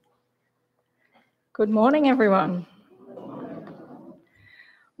Good morning, everyone.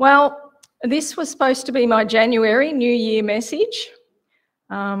 Well, this was supposed to be my January New Year message.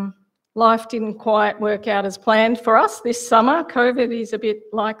 Life didn't quite work out as planned for us this summer. COVID is a bit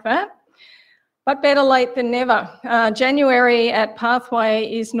like that, but better late than never. January at Pathway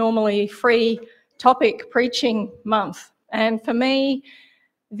is normally free topic preaching month, and for me,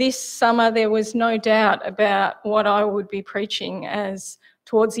 this summer there was no doubt about what I would be preaching, as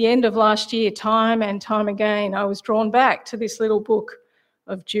towards the end of last year, time and time again, I was drawn back to this little book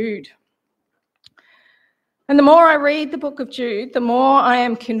of Jude. And the more I read the book of Jude, the more I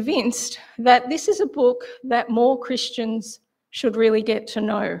am convinced that this is a book that more Christians should really get to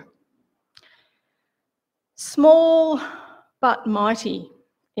know. Small but mighty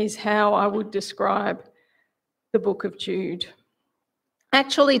is how I would describe the book of Jude.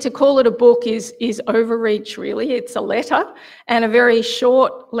 Actually, to call it a book is overreach, really. It's a letter, and a very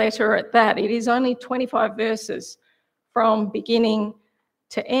short letter at that. It is only 25 verses from beginning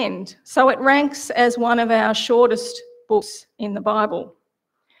to end. So it ranks as one of our shortest books in the Bible.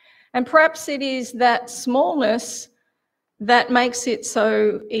 And perhaps it is that smallness that makes it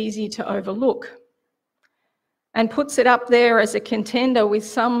so easy to overlook and puts it up there as a contender with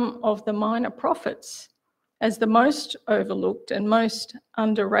some of the minor prophets as the most overlooked and most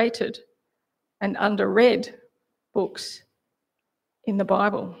underrated and underread books in the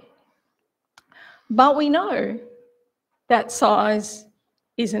Bible. But we know that size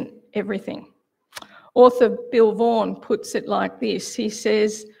isn't everything. Author Bill Vaughan puts it like this. He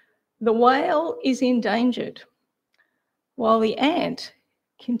says, "The whale is endangered, while the ant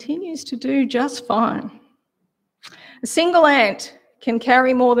continues to do just fine. A single ant can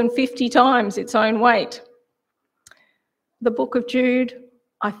carry more than 50 times its own weight." The book of Jude,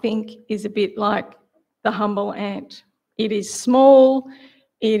 I think, is a bit like the humble ant. It is small,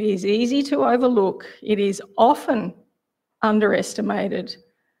 it is easy to overlook, it is often underestimated,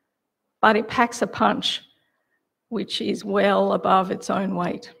 but it packs a punch which is well above its own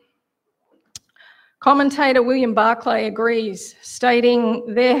weight. Commentator William Barclay agrees,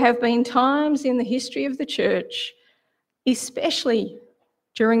 stating, "There have been times in the history of the church, especially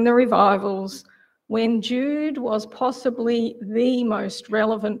during the revivals, when Jude was possibly the most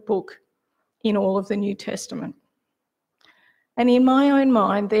relevant book in all of the New Testament. And in my own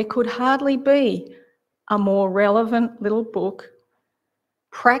mind, there could hardly be a more relevant little book,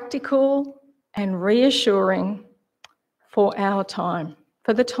 practical and reassuring for our time,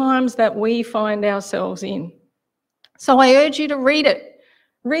 for the times that we find ourselves in. So I urge you to read it,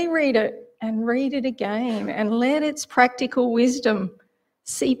 reread it, and read it again, and let its practical wisdom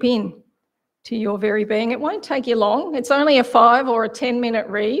seep in to your very being. It won't take you long. It's only a 5 or a 10-minute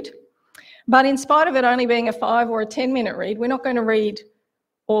read. But in spite of it only being a 5 or a 10-minute read, we're not going to read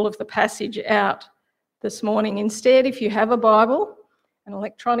all of the passage out this morning. Instead, if you have a Bible, an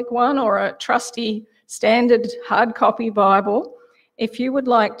electronic one or a trusty standard hard copy Bible, if you would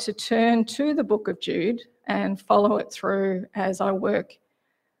like to turn to the book of Jude and follow it through as I work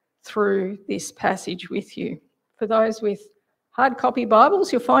through this passage with you. For those with hard copy Bibles,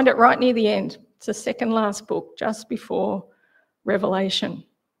 you'll find it right near the end. It's the second last book, just before Revelation.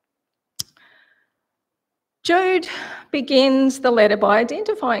 Jude begins the letter by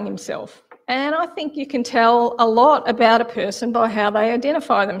identifying himself, and I think you can tell a lot about a person by how they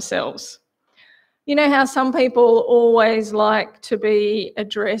identify themselves. You know how some people always like to be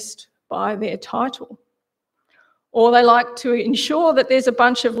addressed by their title, or they like to ensure that there's a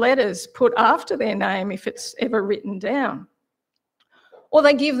bunch of letters put after their name if it's ever written down. Or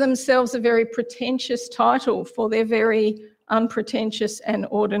they give themselves a very pretentious title for their very unpretentious and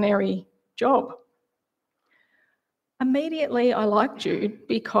ordinary job. Immediately, I like Jude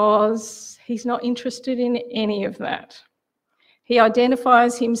because he's not interested in any of that. He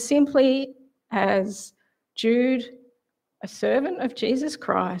identifies him simply as Jude, a servant of Jesus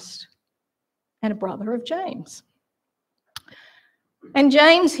Christ and a brother of James. And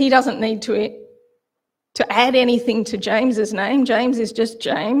James, he doesn't need to add anything to James's name. James is just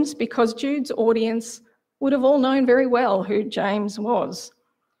James, because Jude's audience would have all known very well who James was.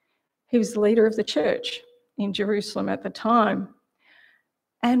 He was the leader of the church in Jerusalem at the time.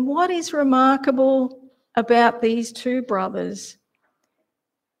 And what is remarkable about these two brothers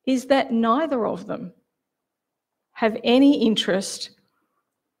is that neither of them have any interest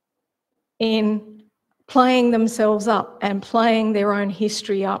in playing themselves up and playing their own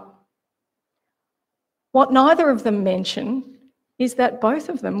history up. What neither of them mention is that both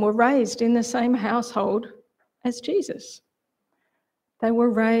of them were raised in the same household as Jesus. They were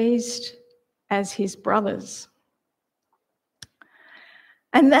raised as his brothers.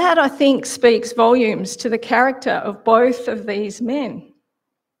 And that, I think, speaks volumes to the character of both of these men.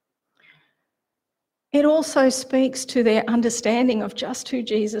 It also speaks to their understanding of just who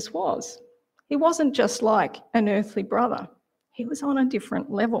Jesus was. He wasn't just like an earthly brother. He was on a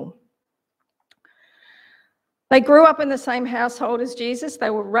different level. They grew up in the same household as Jesus. They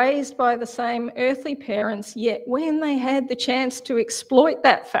were raised by the same earthly parents, yet when they had the chance to exploit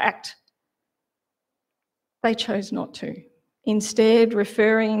that fact, they chose not to, instead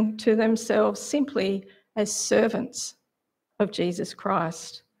referring to themselves simply as servants of Jesus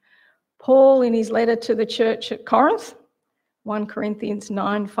Christ. Paul, in his letter to the church at Corinth, 1 Corinthians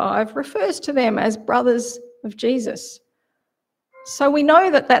 9:5, refers to them as brothers of Jesus. So we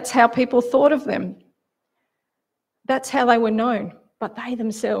know that that's how people thought of them. That's how they were known, but they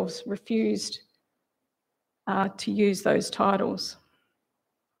themselves refused to use those titles.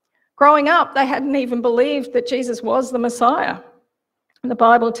 Growing up, they hadn't even believed that Jesus was the Messiah. And the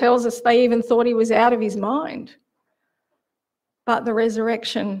Bible tells us they even thought he was out of his mind. But the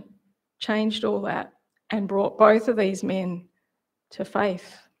resurrection changed all that and brought both of these men to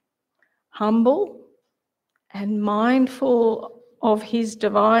faith. Humble and mindful of his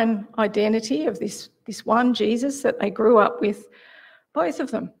divine identity, of this one Jesus that they grew up with, both of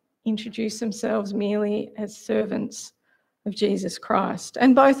them introduced themselves merely as servants of Jesus Christ.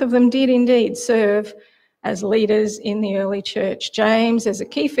 And both of them did indeed serve as leaders in the early church. James as a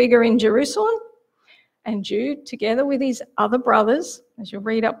key figure in Jerusalem, and Jude, together with his other brothers, as you'll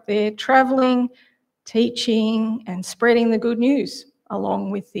read up there, travelling, teaching and spreading the good news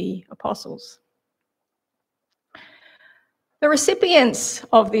along with the apostles. The recipients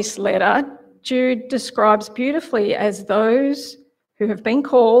of this letter, Jude describes beautifully as those who have been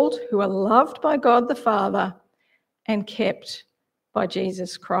called, who are loved by God the Father and kept by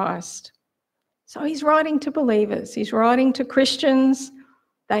Jesus Christ. So he's writing to believers, he's writing to Christians.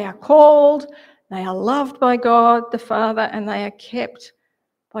 They are called, they are loved by God the Father, and they are kept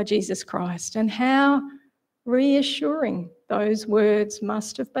by Jesus Christ. And how reassuring those words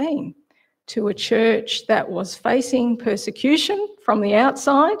must have been to a church that was facing persecution from the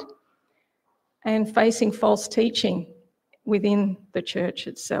outside and facing false teaching within the church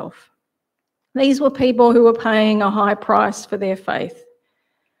itself. These were people who were paying a high price for their faith.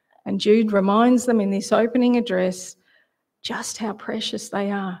 And Jude reminds them in this opening address just how precious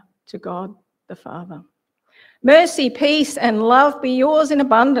they are to God the Father. Mercy, peace, and love be yours in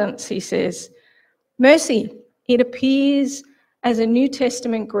abundance, he says. Mercy, it appears as a New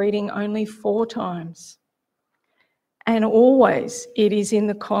Testament greeting only 4 times. And always it is in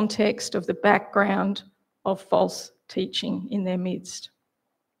the context of the background of false teaching in their midst.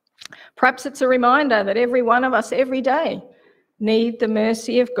 Perhaps it's a reminder that every one of us every day need the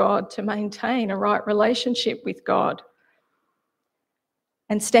mercy of God to maintain a right relationship with God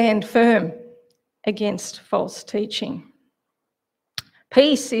and stand firm against false teaching.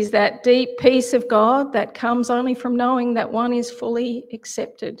 Peace is that deep peace of God that comes only from knowing that one is fully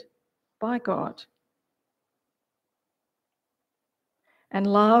accepted by God. And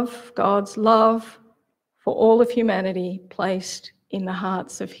love, God's love for all of humanity placed in the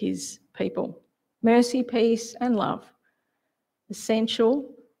hearts of his people. Mercy, peace, and love, essential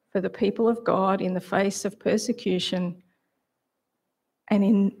for the people of God in the face of persecution and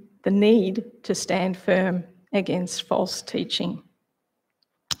in the need to stand firm against false teaching.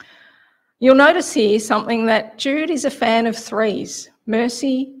 You'll notice here something that Jude is a fan of 3s: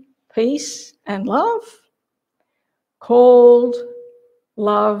 mercy, peace, and love. Called,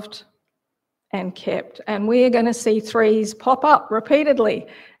 loved, and kept. And we're going to see 3s pop up repeatedly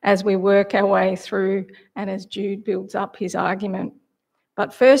as we work our way through and as Jude builds up his argument.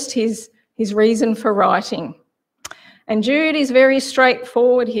 But first, his reason for writing. And Jude is very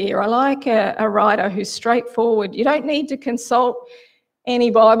straightforward here. I like a writer who's straightforward. You don't need to consult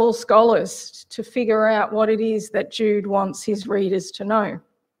any Bible scholars to figure out what it is that Jude wants his readers to know.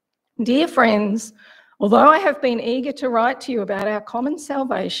 Dear friends, although I have been eager to write to you about our common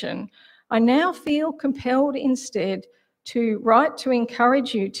salvation, I now feel compelled instead to write to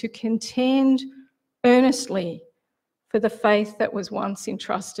encourage you to contend earnestly for the faith that was once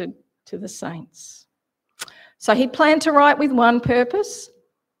entrusted to the saints. So he planned to write with one purpose,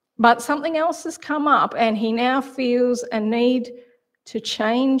 but something else has come up and he now feels a need to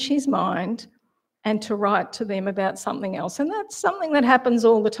change his mind and to write to them about something else. And that's something that happens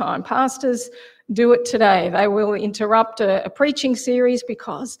all the time. Pastors do it today. They will interrupt a preaching series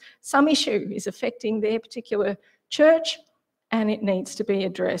because some issue is affecting their particular church and it needs to be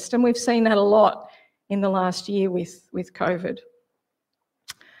addressed. And we've seen that a lot in the last year with COVID.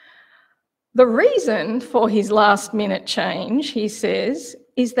 The reason for his last-minute change, he says,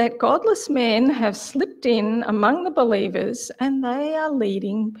 is that godless men have slipped in among the believers and they are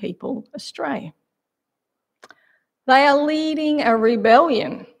leading people astray. They are leading a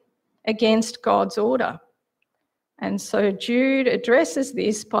rebellion against God's order. And so Jude addresses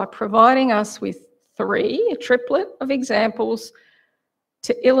this by providing us with a triplet of examples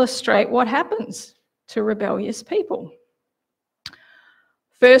to illustrate what happens to rebellious people.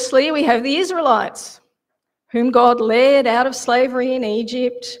 Firstly, we have the Israelites, whom God led out of slavery in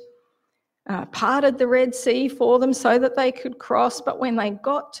Egypt, parted the Red Sea for them so that they could cross, but when they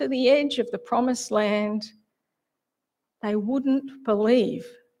got to the edge of the promised land, they wouldn't believe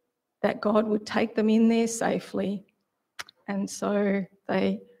that God would take them in there safely, and so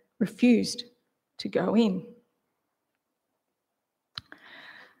they refused to go in.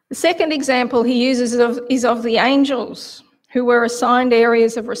 The second example he uses is of the angels, who were assigned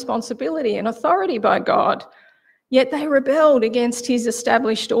areas of responsibility and authority by God, yet they rebelled against his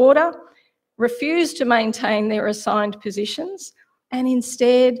established order, refused to maintain their assigned positions, and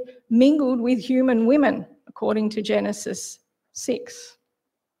instead mingled with human women, according to Genesis 6.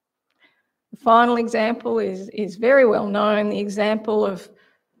 The final example is very well known, the example of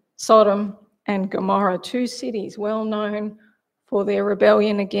Sodom and Gomorrah, two cities well known for their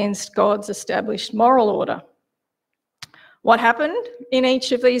rebellion against God's established moral order. What happened in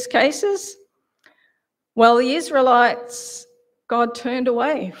each of these cases? Well, the Israelites, God turned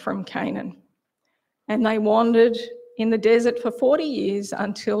away from Canaan, and they wandered in the desert for 40 years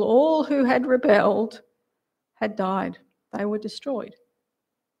until all who had rebelled had died. They were destroyed.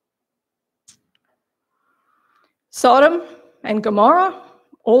 Sodom and Gomorrah,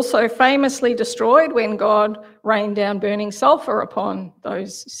 also famously destroyed when God rained down burning sulphur upon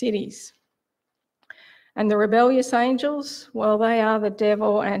those cities. And the rebellious angels, well, they are the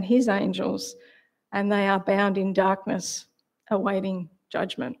devil and his angels, and they are bound in darkness, awaiting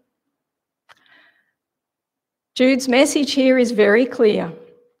judgment. Jude's message here is very clear.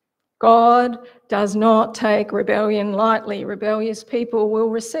 God does not take rebellion lightly. Rebellious people will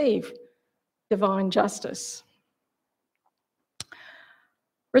receive divine justice.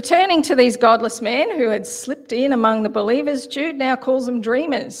 Returning to these godless men who had slipped in among the believers, Jude now calls them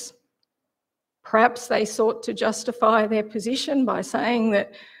dreamers. Perhaps they sought to justify their position by saying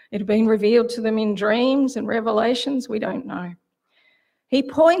that it had been revealed to them in dreams and revelations. We don't know. He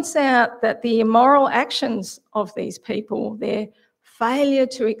points out that the immoral actions of these people, their failure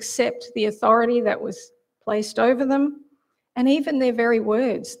to accept the authority that was placed over them, and even their very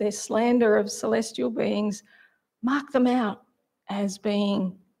words, their slander of celestial beings, mark them out as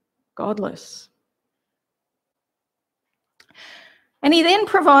being godless. And he then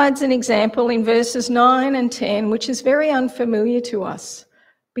provides an example in verses 9 and 10, which is very unfamiliar to us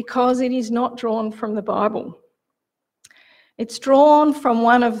because it is not drawn from the Bible. It's drawn from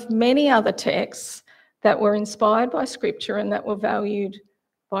one of many other texts that were inspired by Scripture and that were valued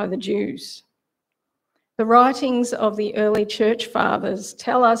by the Jews. The writings of the early church fathers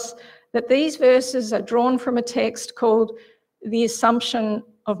tell us that these verses are drawn from a text called the Assumption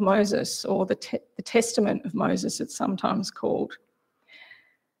of Moses, or the Testament of Moses, it's sometimes called.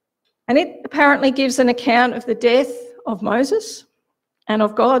 And it apparently gives an account of the death of Moses and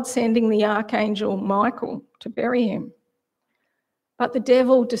of God sending the archangel Michael to bury him. But the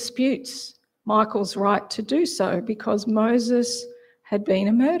devil disputes Michael's right to do so because Moses had been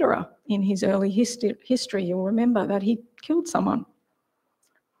a murderer in his early history. You'll remember that he killed someone.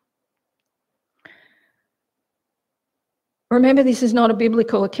 Remember, this is not a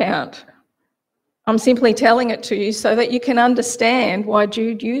biblical account. I'm simply telling it to you so that you can understand why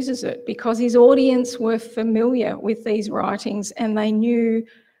Jude uses it, because his audience were familiar with these writings and they knew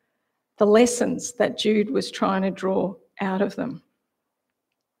the lessons that Jude was trying to draw out of them.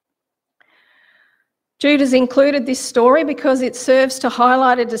 Jude has included this story because it serves to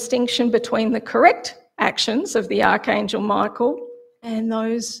highlight a distinction between the correct actions of the Archangel Michael and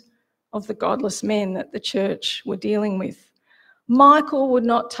those of the godless men that the church were dealing with. Michael would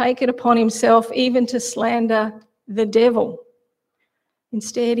not take it upon himself even to slander the devil.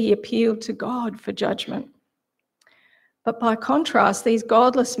 Instead, he appealed to God for judgment. But by contrast, these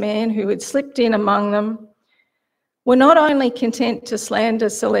godless men who had slipped in among them were not only content to slander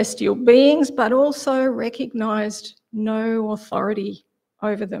celestial beings, but also recognised no authority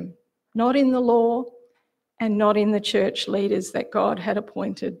over them, not in the law and not in the church leaders that God had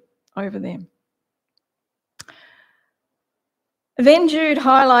appointed over them. Then Jude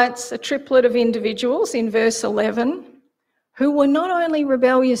highlights a triplet of individuals in verse 11 who were not only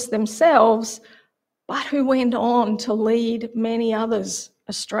rebellious themselves, but who went on to lead many others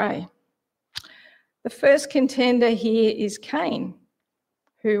astray. The first contender here is Cain,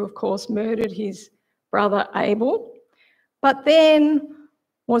 who of course murdered his brother Abel, but then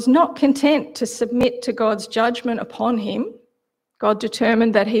was not content to submit to God's judgment upon him. God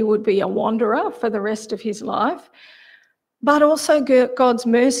determined that he would be a wanderer for the rest of his life, but also God's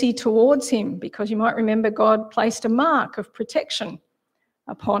mercy towards him, because you might remember God placed a mark of protection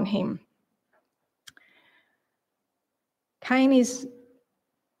upon him. Cain is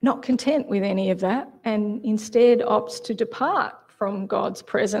not content with any of that and instead opts to depart from God's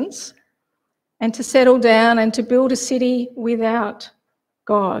presence and to settle down and to build a city without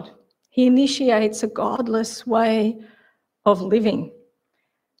God. He initiates a godless way of living,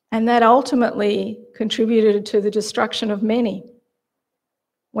 and that ultimately contributed to the destruction of many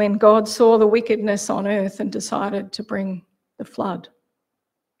when God saw the wickedness on earth and decided to bring the flood.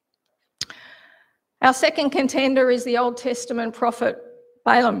 Our second contender is the Old Testament prophet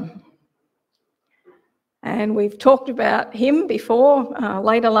Balaam. And we've talked about him before,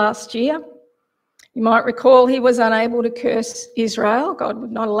 later last year. You might recall he was unable to curse Israel. God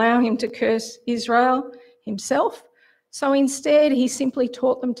would not allow him to curse Israel himself. So instead, he simply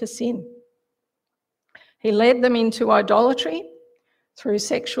taught them to sin. He led them into idolatry through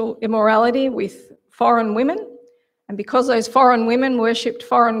sexual immorality with foreign women. And because those foreign women worshipped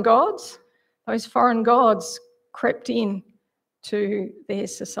foreign gods, those foreign gods crept in to their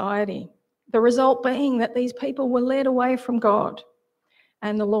society. The result being that these people were led away from God,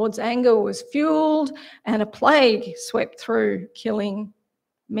 and the Lord's anger was fueled and a plague swept through, killing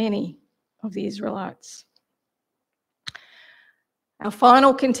many of the Israelites. Our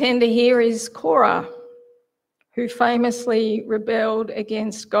final contender here is Korah, who famously rebelled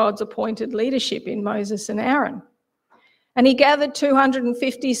against God's appointed leadership in Moses and Aaron. And he gathered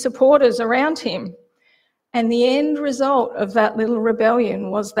 250 supporters around him. And the end result of that little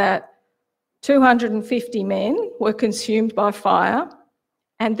rebellion was that 250 men were consumed by fire,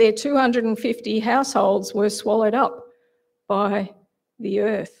 and their 250 households were swallowed up by the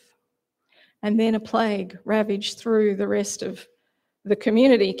earth. And then a plague ravaged through the rest of the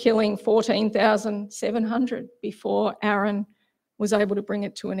community, killing 14,700 before Aaron was able to bring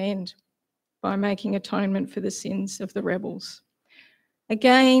it to an end by making atonement for the sins of the rebels.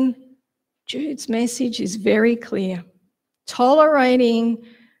 Again, Jude's message is very clear. Tolerating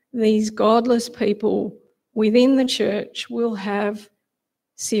these godless people within the church will have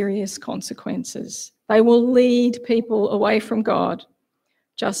serious consequences. They will lead people away from God,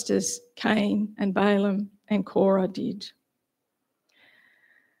 just as Cain and Balaam and Korah did.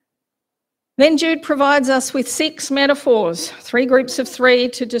 Then Jude provides us with 6 metaphors, 3 groups of 3,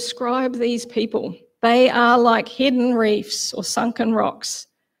 to describe these people. They are like hidden reefs or sunken rocks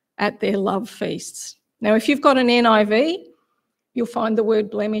at their love feasts. Now, if you've got an NIV, you'll find the word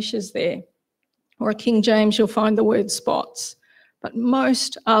blemishes there, or a King James, you'll find the word spots. But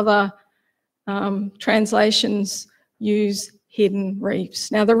most other translations use hidden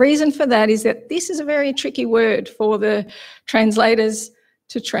reefs. Now, the reason for that is that this is a very tricky word for the translators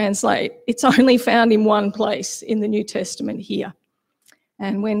to translate. It's only found in one place in the New Testament here.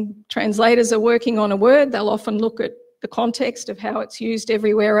 And when translators are working on a word, they'll often look at the context of how it's used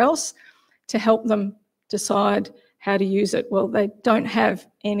everywhere else to help them decide how to use it. Well, they don't have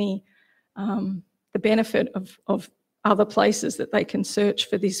any the benefit of other places that they can search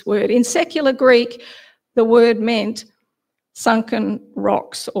for this word. In secular Greek, the word meant sunken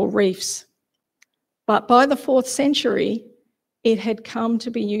rocks or reefs. But by the 4th century, it had come to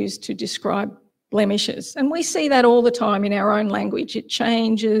be used to describe blemishes. And we see that all the time in our own language. It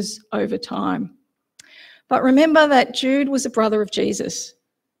changes over time. But remember that Jude was a brother of Jesus.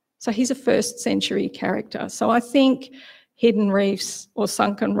 So he's a 1st century character. So I think hidden reefs or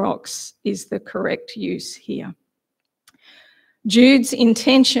sunken rocks is the correct use here. Jude's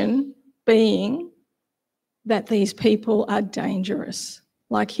intention being that these people are dangerous,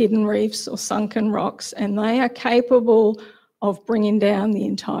 like hidden reefs or sunken rocks, and they are capable of bringing down the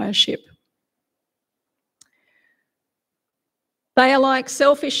entire ship. They are like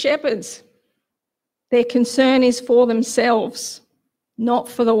selfish shepherds. Their concern is for themselves, not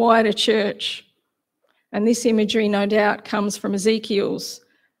for the wider church. And this imagery, no doubt, comes from Ezekiel's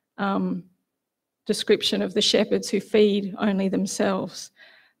description of the shepherds who feed only themselves.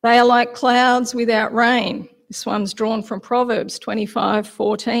 They are like clouds without rain. This one's drawn from Proverbs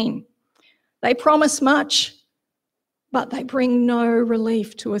 25:14. They promise much, but they bring no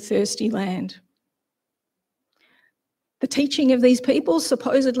relief to a thirsty land. The teaching of these people,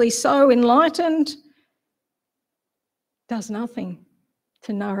 supposedly so enlightened, does nothing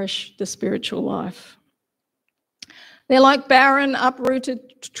to nourish the spiritual life. They're like barren,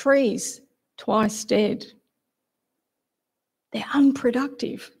 uprooted trees, twice dead. They're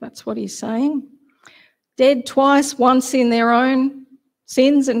unproductive, that's what he's saying. Dead twice, once in their own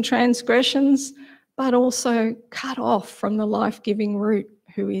sins and transgressions, but also cut off from the life-giving root,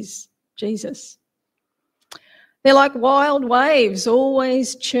 who is Jesus. They're like wild waves,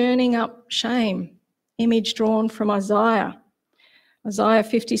 always churning up shame. Image drawn from Isaiah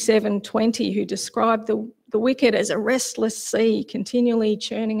 57:20, who described the wicked as a restless sea, continually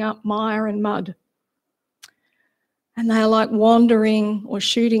churning up mire and mud. And they are like wandering or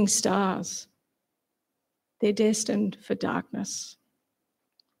shooting stars. They're destined for darkness.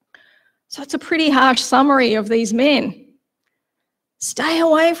 So it's a pretty harsh summary of these men. Stay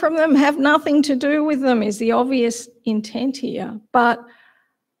away from them, have nothing to do with them is the obvious intent here. But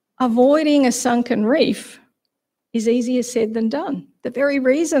avoiding a sunken reef is easier said than done. The very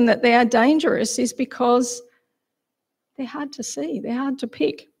reason that they are dangerous is because they're hard to see, they're hard to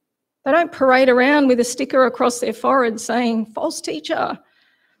pick. They don't parade around with a sticker across their forehead saying, false teacher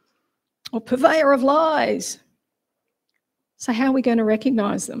or purveyor of lies. So how are we going to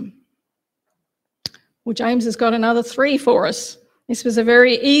recognise them? Well, James has got another 3 for us. This was a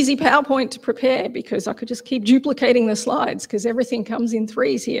very easy PowerPoint to prepare because I could just keep duplicating the slides because everything comes in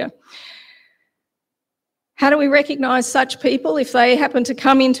 3s here. How do we recognise such people if they happen to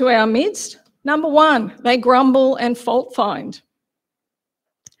come into our midst? Number 1, they grumble and fault find.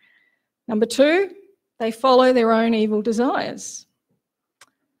 Number 2, they follow their own evil desires.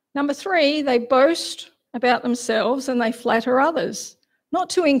 Number 3, they boast about themselves and they flatter others, not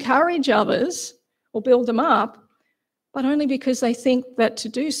to encourage others or build them up, but only because they think that to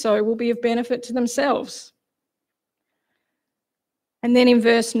do so will be of benefit to themselves. And then in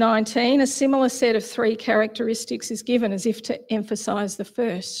verse 19, a similar set of 3 characteristics is given as if to emphasise the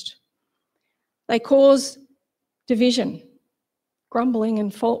first. They cause division. Grumbling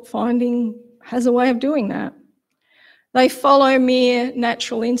and fault finding has a way of doing that. They follow mere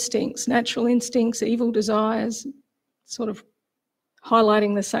natural instincts, evil desires, sort of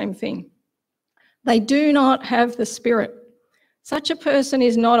highlighting the same thing. They do not have the Spirit. Such a person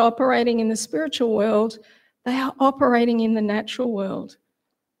is not operating in the spiritual world, they are operating in the natural world.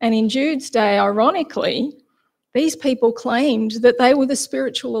 And in Jude's day, ironically, these people claimed that they were the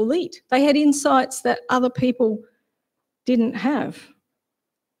spiritual elite. They had insights that other people didn't have.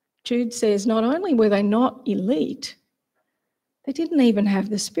 Jude says not only were they not elite, they didn't even have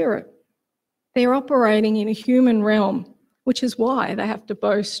the Spirit. They're operating in a human realm, which is why they have to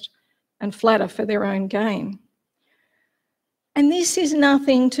boast and flatter for their own gain. And this is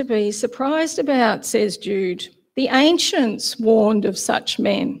nothing to be surprised about, says Jude. The ancients warned of such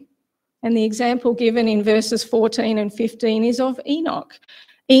men. And the example given in verses 14 and 15 is of Enoch.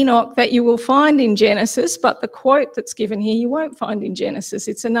 Enoch that you will find in Genesis, but the quote that's given here you won't find in Genesis.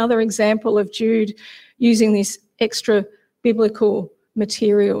 It's another example of Jude using this extra biblical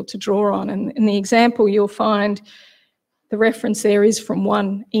material to draw on. And in the example you'll find the reference there is from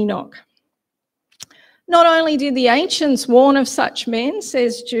 1 Enoch. Not only did the ancients warn of such men,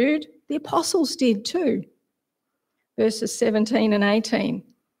 says Jude, the apostles did too. Verses 17 and 18.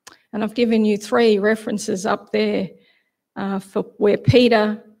 And I've given you 3 references up there for where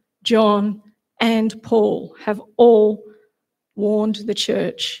Peter, John, and Paul have all warned the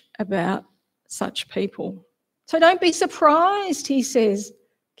church about such people. So don't be surprised, he says,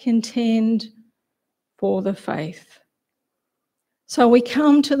 contend for the faith. So we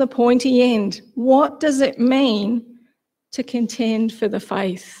come to the pointy end. What does it mean to contend for the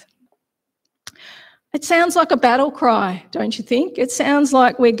faith? It sounds like a battle cry, don't you think? It sounds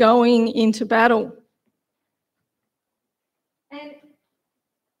like we're going into battle. And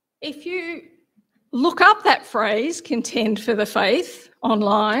if you look up that phrase, contend for the faith,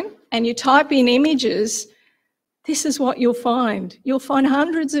 online, and you type in images, this is what you'll find. You'll find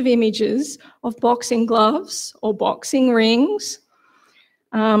hundreds of images of boxing gloves or boxing rings.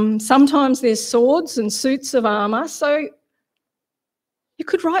 Sometimes there's swords and suits of armour. So you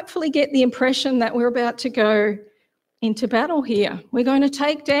could rightfully get the impression that we're about to go into battle here. We're going to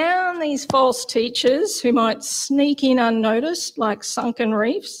take down these false teachers who might sneak in unnoticed like sunken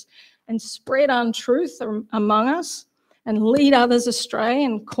reefs and spread untruth among us and lead others astray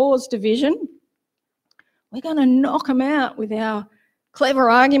and cause division. We're going to knock them out with our clever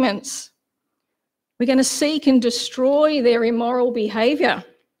arguments. We're going to seek and destroy their immoral behaviour.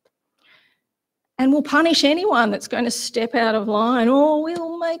 And we'll punish anyone that's going to step out of line, or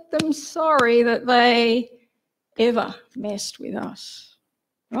we'll make them sorry that they ever messed with us.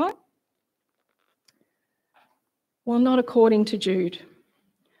 Right? Well, not according to Jude.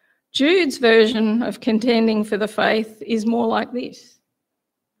 Jude's version of contending for the faith is more like this.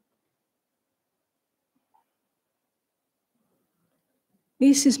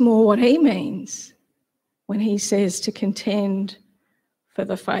 This is more what he means when he says to contend for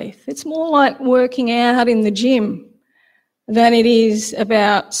the faith. It's more like working out in the gym than it is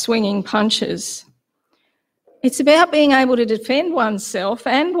about swinging punches. It's about being able to defend oneself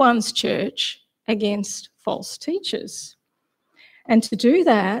and one's church against false teachers. And to do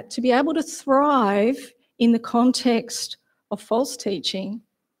that, to be able to thrive in the context of false teaching,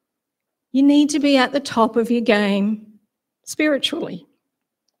 you need to be at the top of your game spiritually.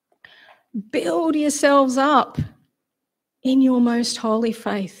 Build yourselves up in your most holy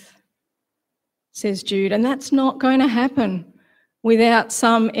faith, says Jude. And that's not going to happen without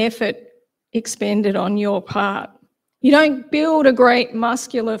some effort expended on your part. You don't build a great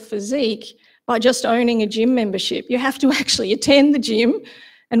muscular physique by just owning a gym membership. You have to actually attend the gym.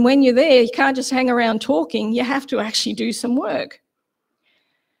 And when you're there, you can't just hang around talking. You have to actually do some work.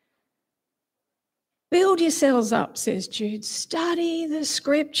 Build yourselves up, says Jude. Study the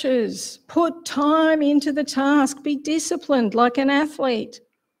scriptures. Put time into the task. Be disciplined like an athlete.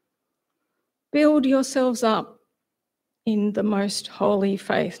 Build yourselves up in the most holy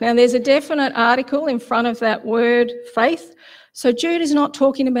faith. Now, there's a definite article in front of that word faith. So Jude is not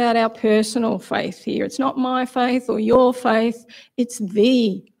talking about our personal faith here. It's not my faith or your faith. It's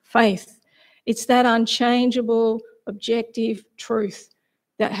the faith. It's that unchangeable, objective truth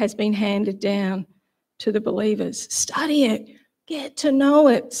that has been handed down to the believers. Study it. Get to know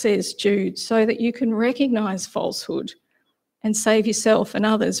it, says Jude, so that you can recognise falsehood and save yourself and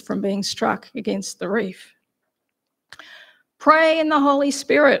others from being struck against the reef. Pray in the Holy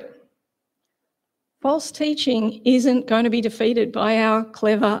Spirit. False teaching isn't going to be defeated by our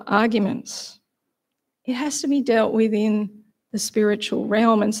clever arguments. It has to be dealt with in the spiritual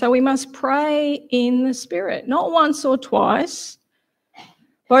realm. And so we must pray in the Spirit, not once or twice.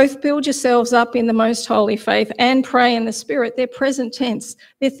 Both build yourselves up in the most holy faith and pray in the Spirit. They're present tense.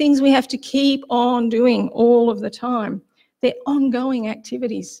 They're things we have to keep on doing all of the time. They're ongoing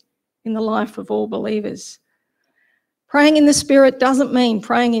activities in the life of all believers. Praying in the Spirit doesn't mean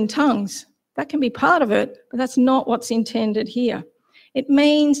praying in tongues. That can be part of it, but that's not what's intended here. It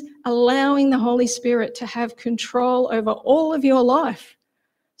means allowing the Holy Spirit to have control over all of your life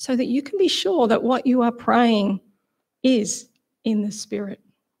so that you can be sure that what you are praying is in the Spirit.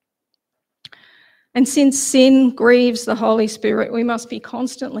 And since sin grieves the Holy Spirit, we must be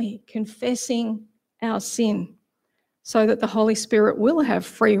constantly confessing our sin so that the Holy Spirit will have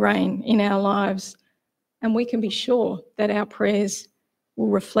free reign in our lives, and we can be sure that our prayers will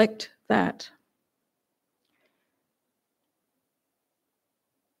reflect that.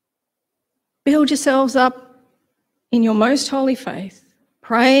 Build yourselves up in your most holy faith.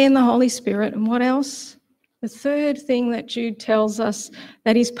 Pray in the Holy Spirit. And what else? The third thing that Jude tells us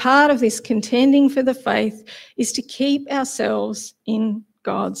that is part of this contending for the faith is to keep ourselves in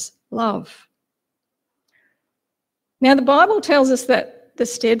God's love. Now, the Bible tells us that the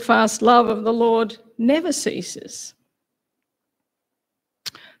steadfast love of the Lord never ceases.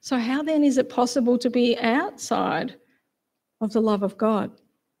 So how then is it possible to be outside of the love of God?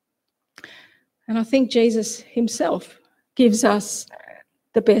 And I think Jesus himself gives us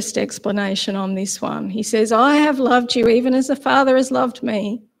the best explanation on this one. He says, I have loved you even as the Father has loved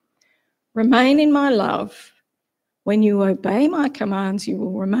me. Remain in my love. When you obey my commands, you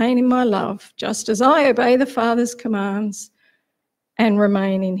will remain in my love, just as I obey the Father's commands and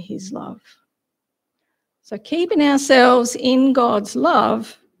remain in his love. So keeping ourselves in God's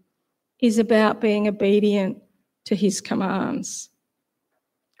love is about being obedient to his commands.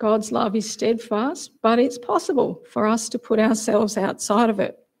 God's love is steadfast, but it's possible for us to put ourselves outside of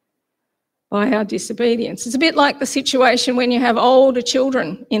it by our disobedience. It's a bit like the situation when you have older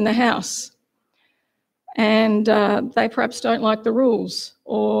children in the house and they perhaps don't like the rules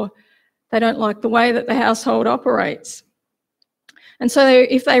or they don't like the way that the household operates. And so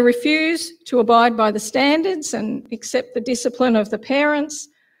if they refuse to abide by the standards and accept the discipline of the parents,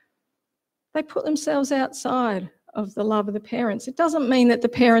 they put themselves outside of the love of the parents. It doesn't mean that the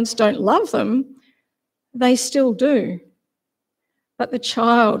parents don't love them. They still do. But the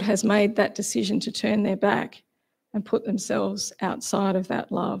child has made that decision to turn their back and put themselves outside of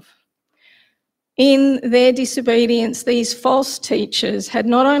that love. In their disobedience, these false teachers had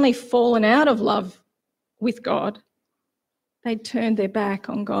not only fallen out of love with God, they'd turned their back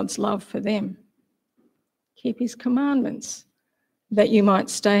on God's love for them. Keep his commandments, that you might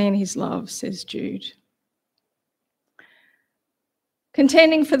stay in his love, says Jude.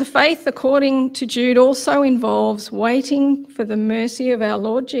 Contending for the faith, according to Jude, also involves waiting for the mercy of our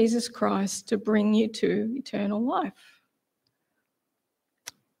Lord Jesus Christ to bring you to eternal life.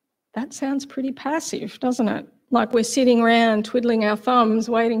 That sounds pretty passive, doesn't it? like we're sitting around twiddling our thumbs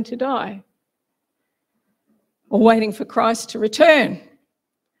waiting to die, or waiting for Christ to return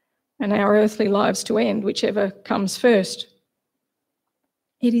and our earthly lives to end, whichever comes first.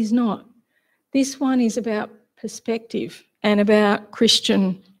 It is not. This one is about perspective and about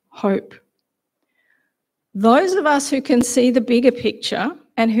Christian hope. Those of us who can see the bigger picture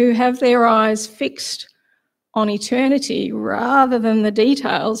and who have their eyes fixed on eternity rather than the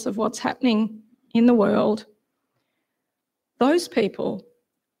details of what's happening in the world, those people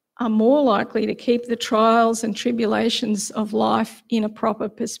are more likely to keep the trials and tribulations of life in a proper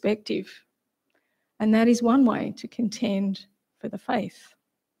perspective. And that is one way to contend for the faith.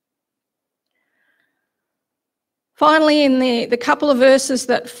 Finally, in the couple of verses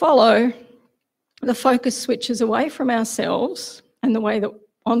that follow, the focus switches away from ourselves and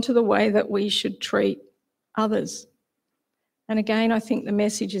onto the way that we should treat others. And again, I think the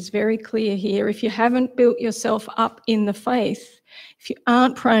message is very clear here. If you haven't built yourself up in the faith, if you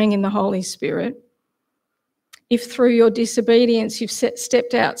aren't praying in the Holy Spirit, if through your disobedience you've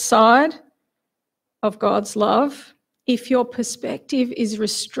stepped outside of God's love, if your perspective is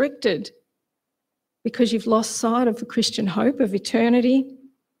restricted because you've lost sight of the Christian hope of eternity,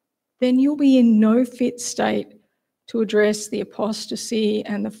 then you'll be in no fit state to address the apostasy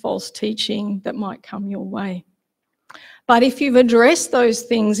and the false teaching that might come your way. But if you've addressed those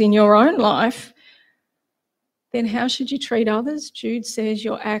things in your own life, then how should you treat others? Jude says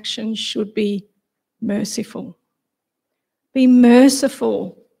your actions should be merciful. Be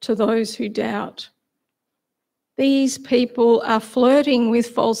merciful to those who doubt. These people are flirting with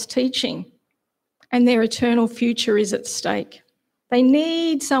false teaching, and their eternal future is at stake. They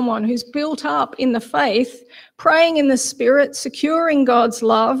need someone who's built up in the faith, praying in the Spirit, securing God's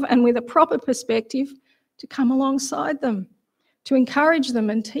love, and with a proper perspective to come alongside them, to encourage them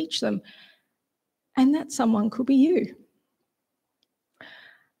and teach them. And that someone could be you.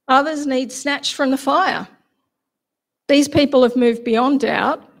 Others need snatched from the fire. These people have moved beyond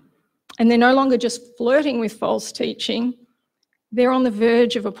doubt, and they're no longer just flirting with false teaching. They're on the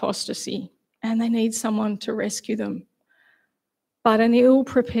verge of apostasy, and they need someone to rescue them. But an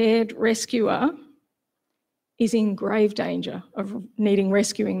ill-prepared rescuer is in grave danger of needing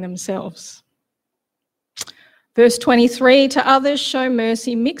rescuing themselves. Verse 23, to others show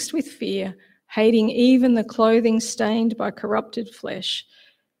mercy mixed with fear, hating even the clothing stained by corrupted flesh.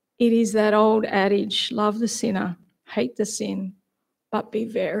 It is that old adage, love the sinner, hate the sin, but be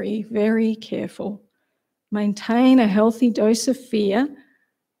very, very careful. Maintain a healthy dose of fear,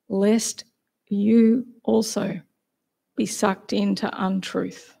 lest you also be sucked into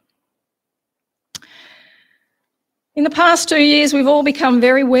untruth. In the past 2 years, we've all become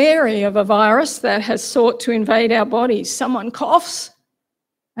very wary of a virus that has sought to invade our bodies. Someone coughs,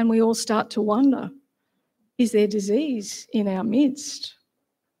 and we all start to wonder, is there disease in our midst?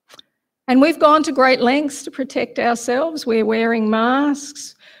 And we've gone to great lengths to protect ourselves. We're wearing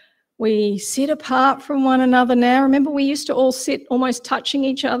masks. We sit apart from one another now. Remember, we used to all sit almost touching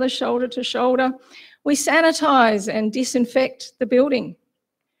each other, shoulder to shoulder. We sanitise and disinfect the building.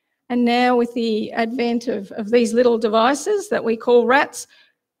 And now with the advent of these little devices that we call rats,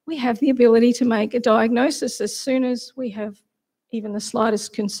 we have the ability to make a diagnosis as soon as we have even the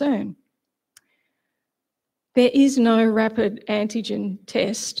slightest concern. There is no rapid antigen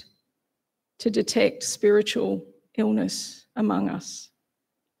test to detect spiritual illness among us.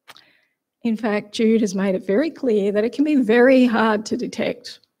 In fact, Jude has made it very clear that it can be very hard to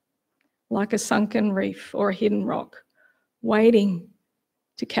detect, like a sunken reef or a hidden rock, waiting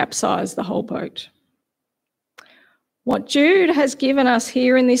to capsize the whole boat. What Jude has given us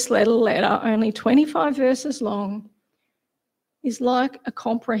here in this little letter, only 25 verses long, is like a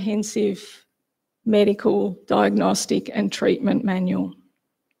comprehensive medical, diagnostic and treatment manual.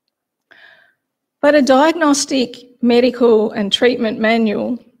 But a diagnostic, medical and treatment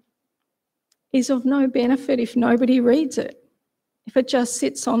manual is of no benefit if nobody reads it, if it just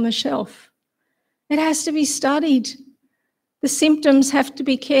sits on the shelf. It has to be studied. The symptoms have to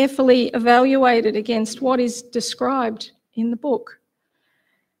be carefully evaluated against what is described in the book.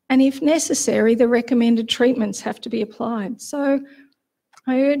 And if necessary, the recommended treatments have to be applied. So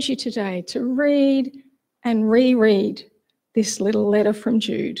I urge you today to read and reread this little letter from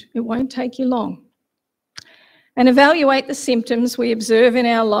Jude. It won't take you long. And evaluate the symptoms we observe in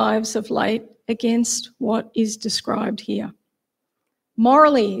our lives of late against what is described here.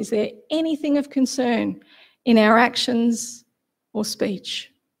 Morally, is there anything of concern in our actions or speech?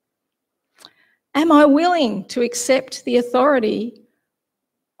 Am I willing to accept the authority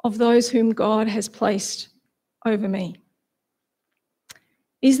of those whom God has placed over me?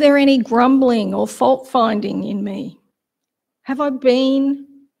 Is there any grumbling or fault finding in me? Have I been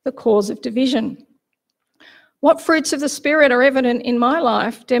the cause of division? What fruits of the Spirit are evident in my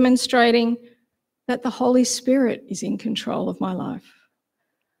life, demonstrating that the Holy Spirit is in control of my life?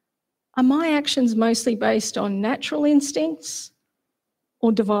 Are my actions mostly based on natural instincts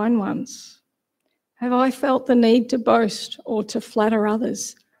or divine ones? Have I felt the need to boast or to flatter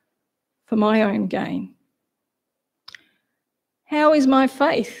others for my own gain? How is my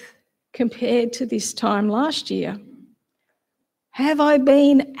faith compared to this time last year? Have I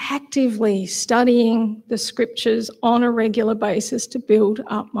been actively studying the scriptures on a regular basis to build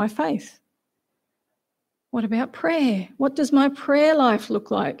up my faith? What about prayer? What does my prayer life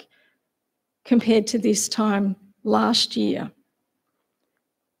look like compared to this time last year?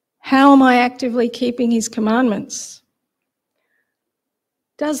 How am I actively keeping his commandments?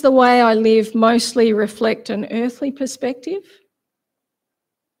 Does the way I live mostly reflect an earthly perspective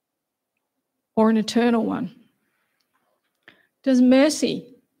or an eternal one? Does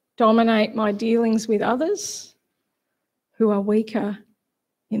mercy dominate my dealings with others who are weaker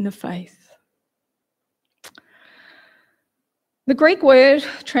in the faith? The Greek word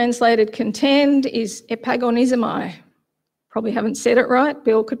translated contend is epagonizomai. Probably haven't said it right.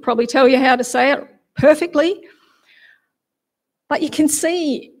 Bill could probably tell you how to say it perfectly. But you can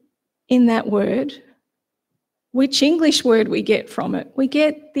see in that word which English word we get from it. We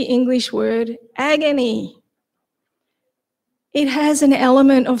get the English word agony. It has an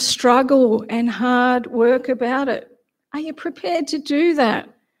element of struggle and hard work about it. Are you prepared to do that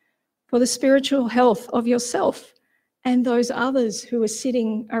for the spiritual health of yourself and those others who are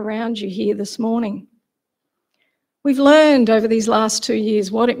sitting around you here this morning? We've learned over these last 2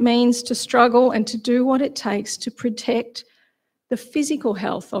 years what it means to struggle and to do what it takes to protect the physical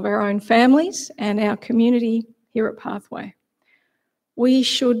health of our own families and our community here at Pathway. We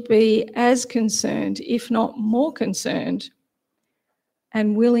should be as concerned, if not more concerned,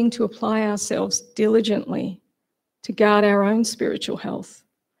 and willing to apply ourselves diligently to guard our own spiritual health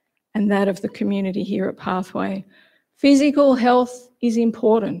and that of the community here at Pathway. Physical health is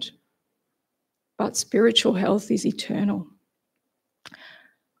important, but spiritual health is eternal.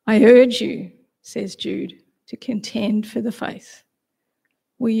 I urge you, says Jude, to contend for the faith.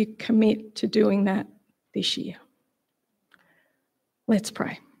 Will you commit to doing that this year? Let's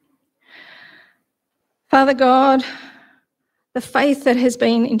pray. Father God, the faith that has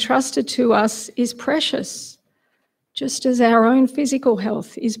been entrusted to us is precious, just as our own physical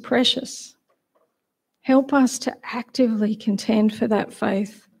health is precious. Help us to actively contend for that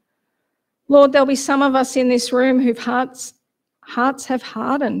faith. Lord, there'll be some of us in this room whose hearts have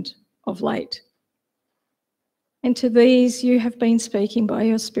hardened of late. And to these you have been speaking by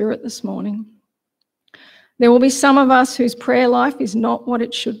your Spirit this morning. There will be some of us whose prayer life is not what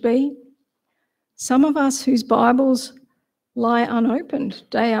it should be. Some of us whose Bibles lie unopened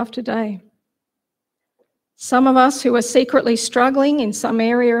day after day. Some of us who are secretly struggling in some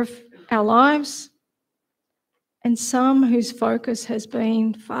area of our lives, and some whose focus has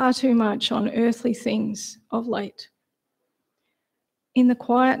been far too much on earthly things of late. In the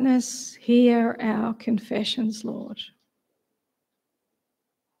quietness, hear our confessions, Lord.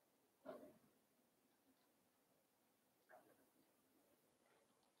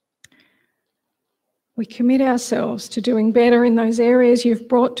 We commit ourselves to doing better in those areas you've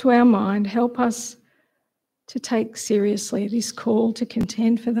brought to our mind. Help us to take seriously this call to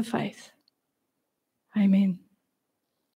contend for the faith. Amen.